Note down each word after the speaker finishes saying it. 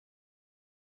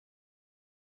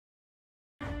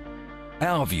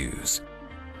our views,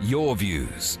 your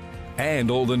views,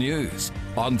 and all the news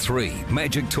on 3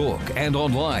 Magic Talk and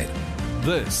online.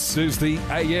 This is the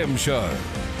AM Show.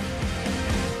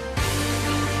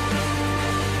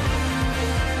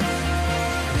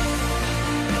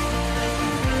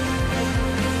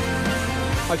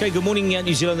 Okay, good morning,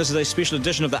 New Zealand. This is a special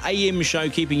edition of the AM Show,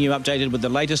 keeping you updated with the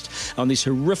latest on these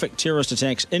horrific terrorist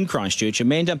attacks in Christchurch.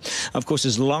 Amanda, of course,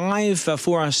 is live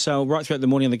for us right throughout the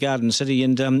morning in the Garden City.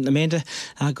 And Amanda,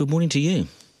 good morning to you.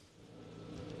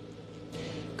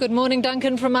 Good morning,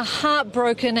 Duncan. From a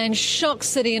heartbroken and shocked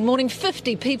city and mourning,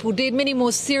 50 people dead, many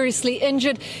more seriously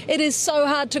injured. It is so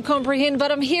hard to comprehend,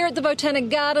 but I'm here at the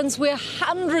Botanic Gardens where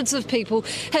hundreds of people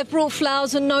have brought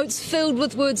flowers and notes filled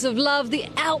with words of love. The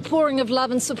outpouring of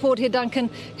love and support here, Duncan,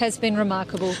 has been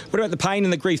remarkable. What about the pain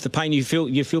and the grief? The pain you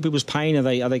feel people's pain? Are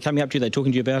they coming up to you? Are they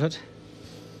talking to you about it?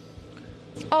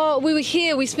 Oh, we were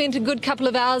here. We spent a good couple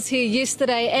of hours here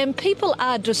yesterday, and people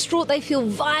are distraught. They feel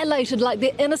violated, like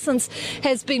their innocence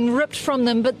has been ripped from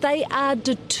them, but they are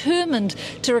determined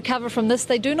to recover from this.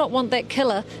 They do not want that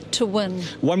killer to win.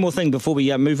 One more thing before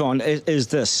we move on is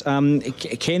this.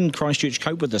 Can Christchurch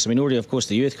cope with this? I mean, already, of course,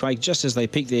 the earthquake, just as they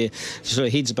peak their sort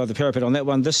of heads above the parapet on that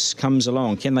one, this comes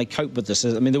along. Can they cope with this?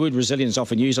 I mean, the word resilience is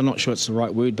often used. I'm not sure it's the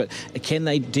right word, but can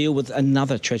they deal with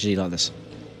another tragedy like this?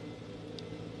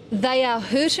 They are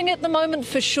hurting at the moment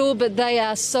for sure, but they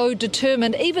are so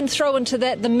determined. Even throw into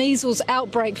that the measles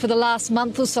outbreak for the last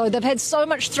month or so. They've had so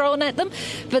much thrown at them,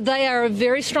 but they are a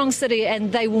very strong city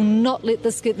and they will not let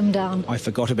this get them down. I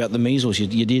forgot about the measles.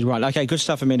 You did right. Okay, good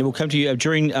stuff, Amanda. We'll come to you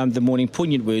during the morning.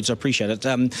 Poignant words. I appreciate it.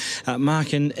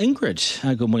 Mark and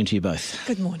Ingrid, good morning to you both.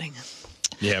 Good morning.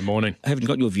 Yeah, morning. I haven't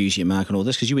got your views yet, Mark, on all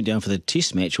this, because you went down for the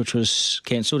test match, which was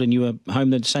cancelled, and you were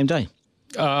home the same day.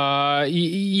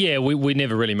 Yeah, we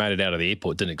never really made it out of the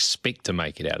airport. Didn't expect to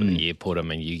make it out of the airport. I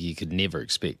mean, you could never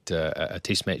expect a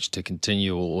test match to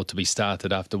continue or to be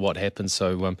started after what happened.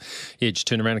 So, just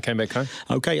turned around and came back home.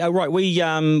 Okay, right.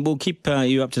 We'll keep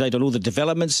you up to date on all the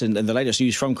developments and the latest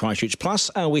news from Christchurch. Plus,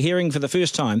 we're hearing for the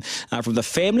first time from the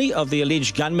family of the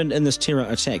alleged gunman in this terror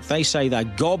attack. They say they're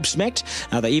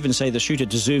gobsmacked. They even say the shooter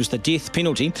deserves the death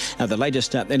penalty. The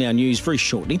latest in our news very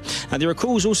shortly. There are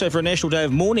calls also for a national day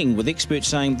of mourning, with experts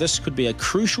saying this could be a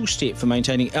crucial step for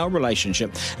maintaining our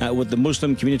relationship with the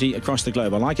Muslim community across the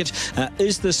globe. I like it.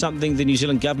 Is this something the New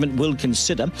Zealand government will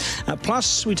consider?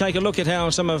 Plus, we take a look at how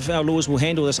some of our laws will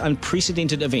handle this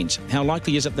unprecedented event. How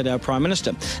likely is it that our Prime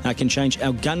Minister can change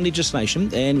our gun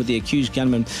legislation? And with the accused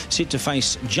gunman set to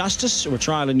face justice or a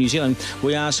trial in New Zealand,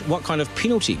 we ask what kind of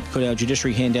penalty could our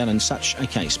judiciary hand down in such a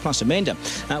case? Plus, Amanda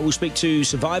will speak to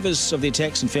survivors of the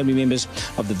attacks and family members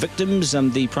of the victims.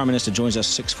 The Prime Minister joins us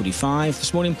 6:45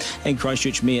 this morning, and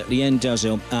Christchurch Mayor Leanne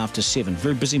Dalzell after 7.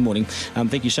 Very busy morning.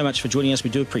 Thank you so much for joining us. We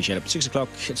do appreciate it. 6 o'clock,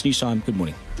 it's news time. Good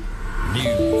morning.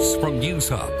 News from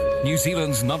Newshub, New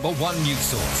Zealand's #1 news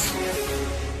source.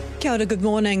 Kia ora, good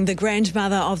morning. The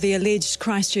grandmother of the alleged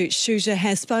Christchurch shooter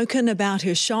has spoken about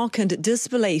her shock and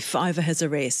disbelief over his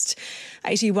arrest.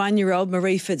 81-year-old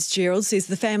Marie Fitzgerald says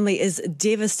the family is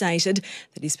devastated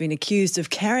that he's been accused of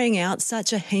carrying out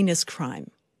such a heinous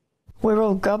crime. We're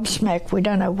all gobsmacked. We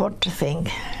don't know what to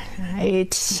think.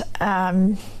 It's,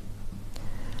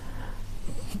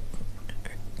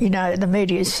 the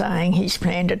media's saying he's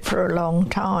planned it for a long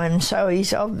time, so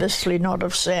he's obviously not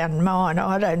of sound mind,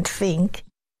 I don't think.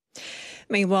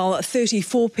 Meanwhile,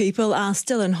 34 people are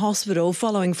still in hospital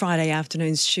following Friday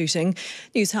afternoon's shooting.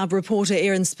 Newshub reporter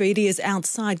Erin Speedy is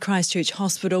outside Christchurch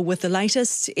Hospital with the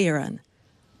latest. Erin.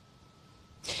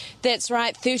 That's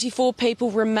right, 34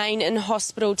 people remain in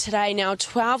hospital today. Now,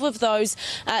 12 of those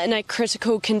are in a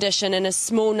critical condition, and a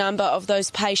small number of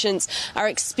those patients are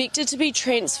expected to be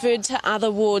transferred to other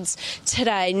wards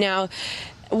today. Now,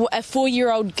 a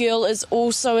 4-year-old girl is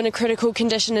also in a critical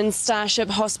condition in Starship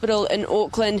Hospital in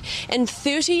Auckland, and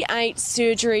 38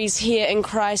 surgeries here in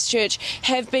Christchurch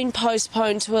have been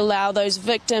postponed to allow those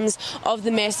victims of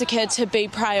the massacre to be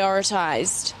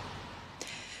prioritised.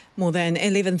 More than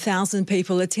 11,000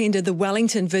 people attended the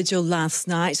Wellington Vigil last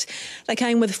night. They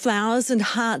came with flowers and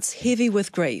hearts heavy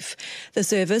with grief. The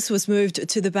service was moved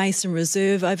to the Basin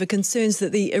Reserve over concerns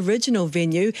that the original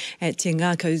venue at Te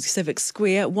Ngako Civic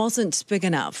Square wasn't big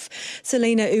enough.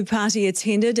 Selina Upati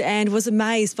attended and was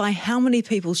amazed by how many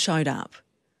people showed up.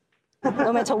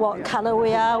 No matter what colour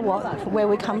we are, where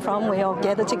we come from, we all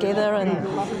gather together, and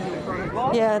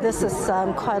yeah, this is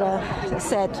quite a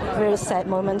sad, very sad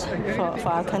moment for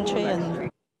our country.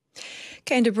 And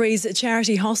Canterbury's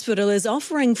charity hospital is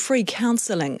offering free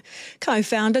counselling.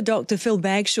 Co-founder Dr Phil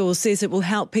Bagshaw says it will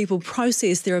help people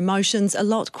process their emotions a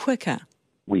lot quicker.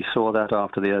 We saw that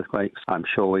after the earthquakes. I'm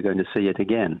sure we're going to see it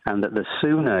again. And that the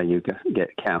sooner you get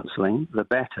counselling, the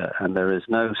better. And there is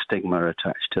no stigma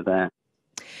attached to that.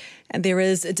 And there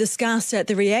is disgust at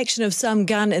the reaction of some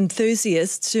gun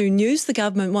enthusiasts to news the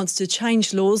government wants to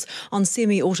change laws on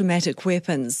semi-automatic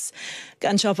weapons.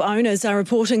 Gun shop owners are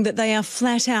reporting that they are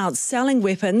flat out selling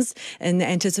weapons in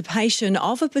anticipation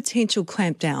of a potential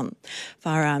clampdown.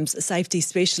 Firearms safety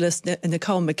specialist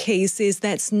Nicole McKee says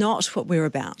that's not what we're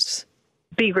about.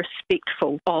 Be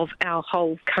respectful of our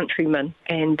whole countrymen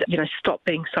and, stop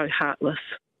being so heartless.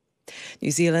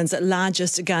 New Zealand's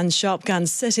largest gun shop, Gun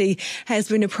City, has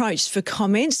been approached for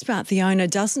comment, but the owner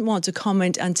doesn't want to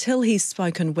comment until he's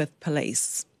spoken with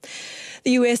police.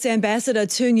 The US ambassador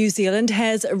to New Zealand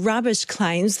has rubbished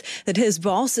claims that his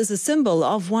boss is a symbol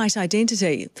of white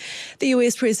identity. The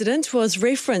US president was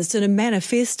referenced in a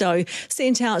manifesto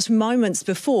sent out moments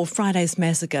before Friday's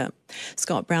massacre.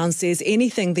 Scott Brown says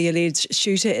anything the alleged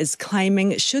shooter is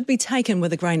claiming should be taken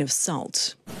with a grain of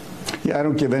salt. Yeah, I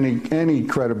don't give any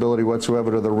credibility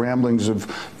whatsoever to the ramblings of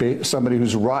somebody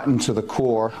who's rotten to the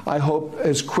core. I hope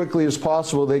as quickly as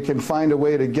possible they can find a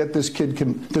way to get this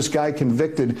guy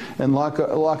convicted and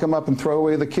lock him up and throw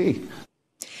away the key.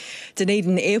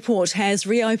 Dunedin Airport has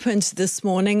reopened this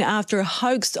morning after a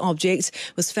hoaxed object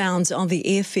was found on the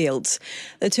airfield.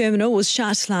 The terminal was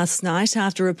shut last night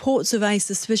after reports of a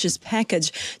suspicious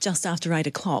package just after 8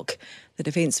 o'clock. The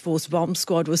Defence Force bomb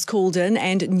squad was called in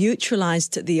and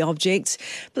neutralised the object.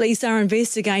 Police are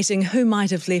investigating who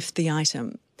might have left the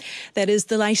item. That is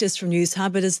the latest from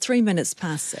Newshub. It is 3 minutes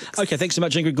past 6. OK, thanks so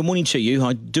much, Ingrid. Good morning to you.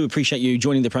 I do appreciate you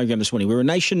joining the program this morning. We're a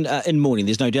nation in mourning,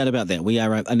 there's no doubt about that. We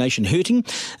are a nation hurting.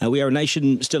 We are a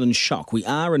nation still in shock. We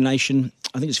are a nation,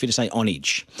 I think it's fair to say, on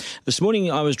edge. This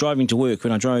morning I was driving to work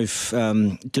when I drove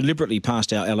deliberately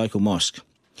past our local mosque,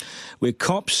 where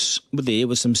cops were there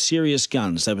with some serious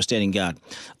guns. They were standing guard.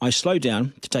 I slowed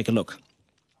down to take a look.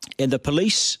 And the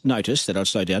police noticed that I'd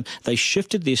slowed down. They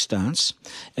shifted their stance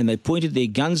and they pointed their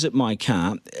guns at my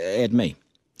car, at me.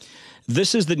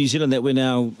 This is the New Zealand that we're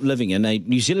now living in, a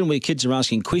New Zealand where kids are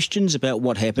asking questions about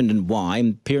what happened and why,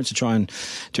 and parents are trying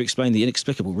to explain the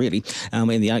inexplicable, really, and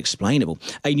the unexplainable.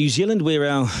 A New Zealand where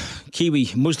our Kiwi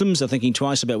Muslims are thinking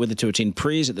twice about whether to attend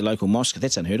prayers at the local mosque.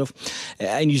 That's unheard of.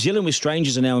 A New Zealand where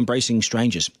strangers are now embracing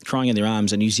strangers, crying in their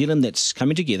arms. A New Zealand that's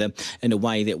coming together in a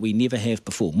way that we never have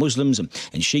before. Muslims and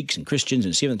Sheiks and Christians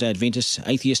and Seventh-day Adventists,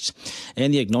 atheists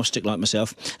and the agnostic like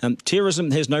myself.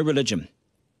 Terrorism has no religion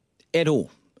at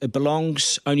all. It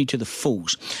belongs only to the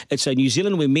fools. It's a New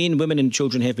Zealand where men, women and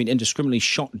children have been indiscriminately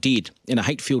shot dead in a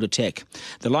hate-filled attack,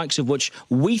 the likes of which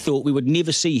we thought we would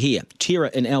never see here. Terror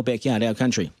in our backyard, our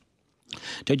country.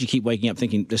 Don't you keep waking up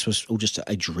thinking this was all just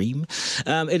a dream?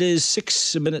 It is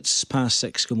 6 minutes past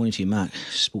 6. Good morning to you, Mark.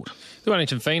 Sport. The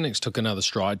Wellington Phoenix took another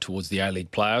stride towards the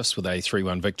A-League playoffs with a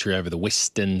 3-1 victory over the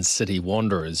Western City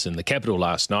Wanderers in the capital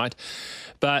last night.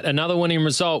 But another winning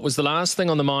result was the last thing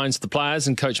on the minds of the players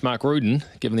and coach Mark Rudin,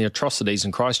 given the atrocities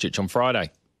in Christchurch on Friday.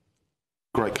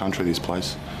 Great country, this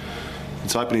place.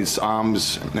 It's opened its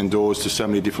arms and doors to so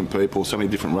many different people, so many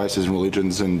different races and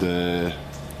religions, and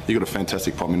you've got a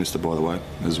fantastic Prime Minister, by the way,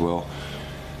 as well.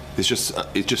 It's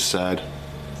just sad.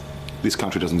 This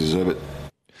country doesn't deserve it.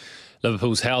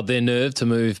 Liverpool's held their nerve to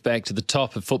move back to the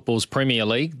top of football's Premier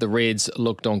League. The Reds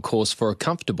looked on course for a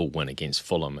comfortable win against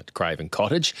Fulham at Craven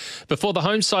Cottage before the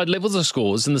home side levelled the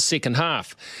scores in the second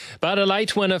half. But a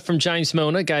late winner from James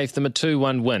Milner gave them a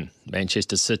 2-1 win.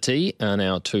 Manchester City are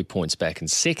now 2 points back in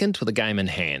second with a game in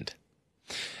hand.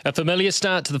 A familiar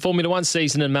start to the Formula One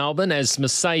season in Melbourne as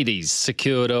Mercedes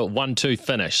secured a 1-2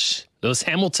 finish. Lewis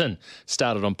Hamilton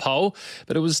started on pole,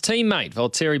 but it was teammate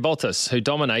Valtteri Bottas who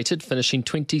dominated, finishing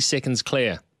 20 seconds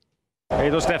clear.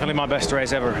 It was definitely my best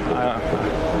race ever.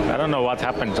 I don't know what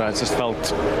happened. I just felt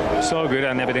so good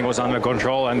and everything was under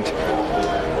control and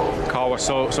the car was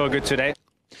so good today.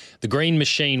 The green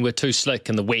machine were too slick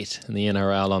in the wet in the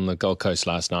NRL on the Gold Coast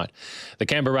last night. The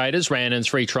Canberra Raiders ran in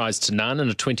 3 tries to none in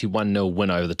a 21-0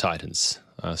 win over the Titans.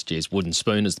 Last year's wooden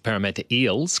spoon as the Parramatta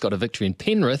Eels got a victory in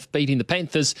Penrith, beating the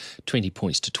Panthers 20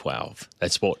 points to 12.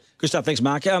 That's sport. Good stuff. Thanks,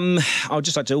 Mark. I'd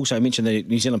just like to also mention the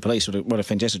New Zealand Police. What a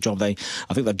fantastic job I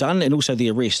think they've done, and also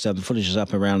the arrest. The footage is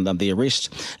up around the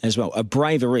arrest as well. A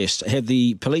brave arrest. Had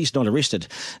the police not arrested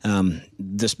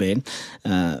this man,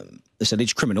 this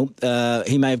alleged criminal,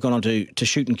 he may have gone on to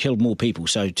shoot and kill more people.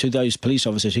 So to those police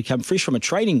officers who come fresh from a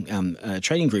training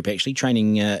group, actually,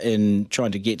 training in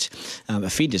trying to get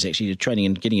offenders, actually, training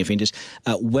in getting offenders,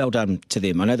 well done to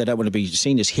them. I know they don't want to be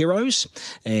seen as heroes,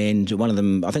 and one of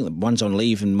them, I think one's on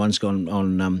leave and one's gone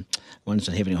on, one's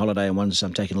having a holiday and one's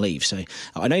taking leave. So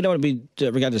I know you don't want to be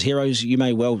regarded as heroes. You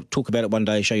may well talk about it one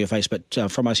day, show your face,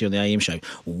 but from us here on the AM show,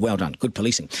 well done. Good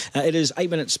policing. It is 8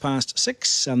 minutes past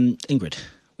 6. Ingrid,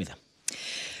 weather.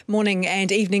 Morning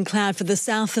and evening cloud for the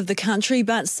south of the country,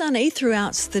 but sunny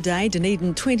throughout the day.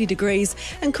 Dunedin 20 degrees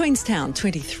and Queenstown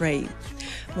 23.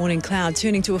 Morning cloud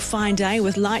turning to a fine day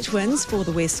with light winds for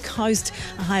the west coast,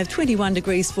 a high of 21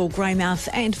 degrees for Greymouth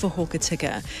and for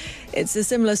Hokitika. It's a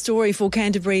similar story for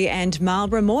Canterbury and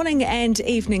Marlborough. Morning and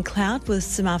evening cloud with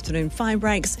some afternoon fine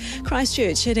breaks.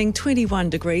 Christchurch hitting 21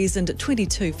 degrees and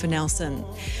 22 for Nelson.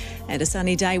 And a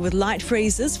sunny day with light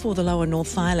freezes for the lower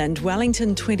North Island.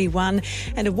 Wellington 21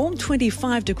 and a warm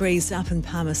 25 degrees up in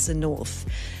Palmerston North.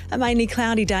 A mainly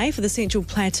cloudy day for the Central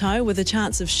Plateau with a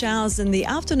chance of showers in the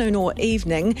afternoon or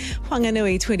evening.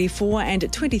 Whanganui 24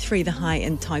 and 23 the high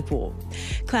in Taipo.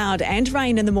 Cloud and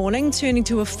rain in the morning, turning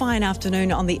to a fine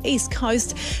afternoon on the east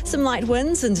coast. Some light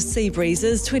winds and sea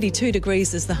breezes. 22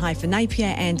 degrees is the high for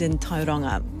Napier and in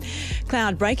Tauranga.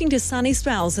 Cloud breaking to sunny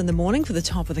spells in the morning for the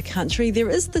top of the country. There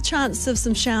is the chance of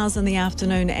some showers in the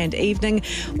afternoon and evening.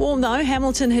 Warm though,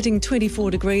 Hamilton hitting 24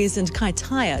 degrees and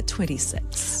Kaitaia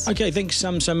 26. Okay, thanks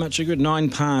so much. A good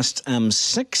 9 past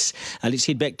 6. Let's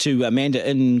head back to Amanda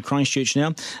in Christchurch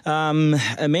now.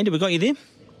 Amanda, we got you there?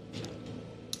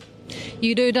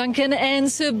 You do, Duncan.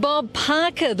 And Sir Bob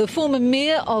Parker, the former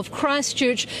mayor of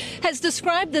Christchurch, has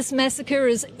described this massacre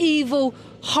as evil,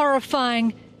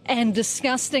 horrifying and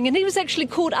disgusting. And he was actually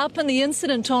caught up in the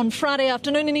incident on Friday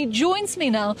afternoon, and he joins me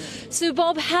now. Sir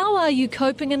Bob, how are you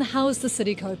coping and how is the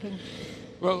city coping?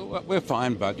 Well, we're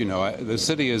fine, but, you know, the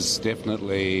city is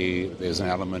definitely, there's an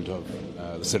element of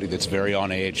the city that's very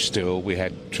on edge still. We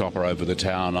had chopper over the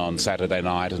town on Saturday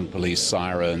night and police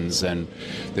sirens, and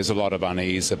there's a lot of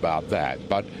unease about that.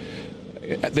 But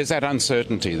there's that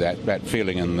uncertainty, that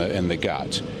feeling in the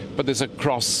gut. But there's a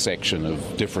cross-section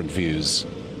of different views.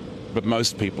 But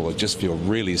most people just feel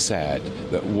really sad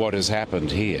that what has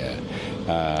happened here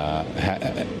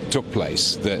took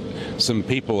place, that some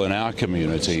people in our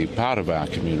community, part of our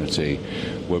community,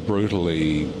 were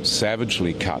brutally,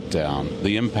 savagely cut down.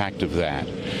 The impact of that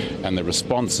and the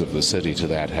response of the city to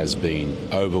that has been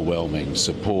overwhelming.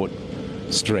 Support,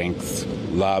 strength,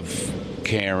 love,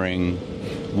 caring,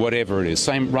 whatever it is,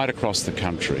 same right across the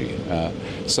country.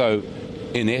 So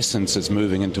in essence, it's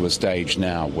moving into a stage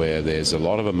now where there's a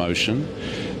lot of emotion.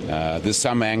 There's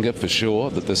some anger for sure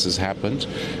that this has happened.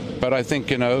 But I think,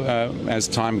 you know, as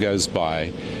time goes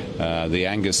by, the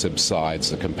anger subsides,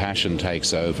 the compassion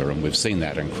takes over, and we've seen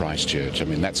that in Christchurch. I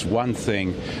mean, that's one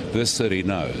thing this city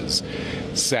knows,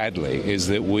 sadly, is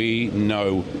that we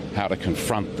know how to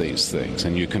confront these things.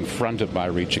 And you confront it by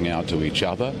reaching out to each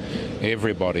other.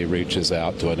 Everybody reaches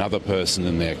out to another person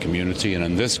in their community, and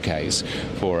in this case,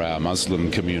 for our Muslim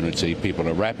community, people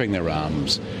are wrapping their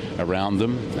arms around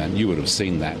them, and you would have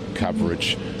seen that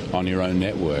coverage on your own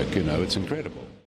network. You know, it's incredible.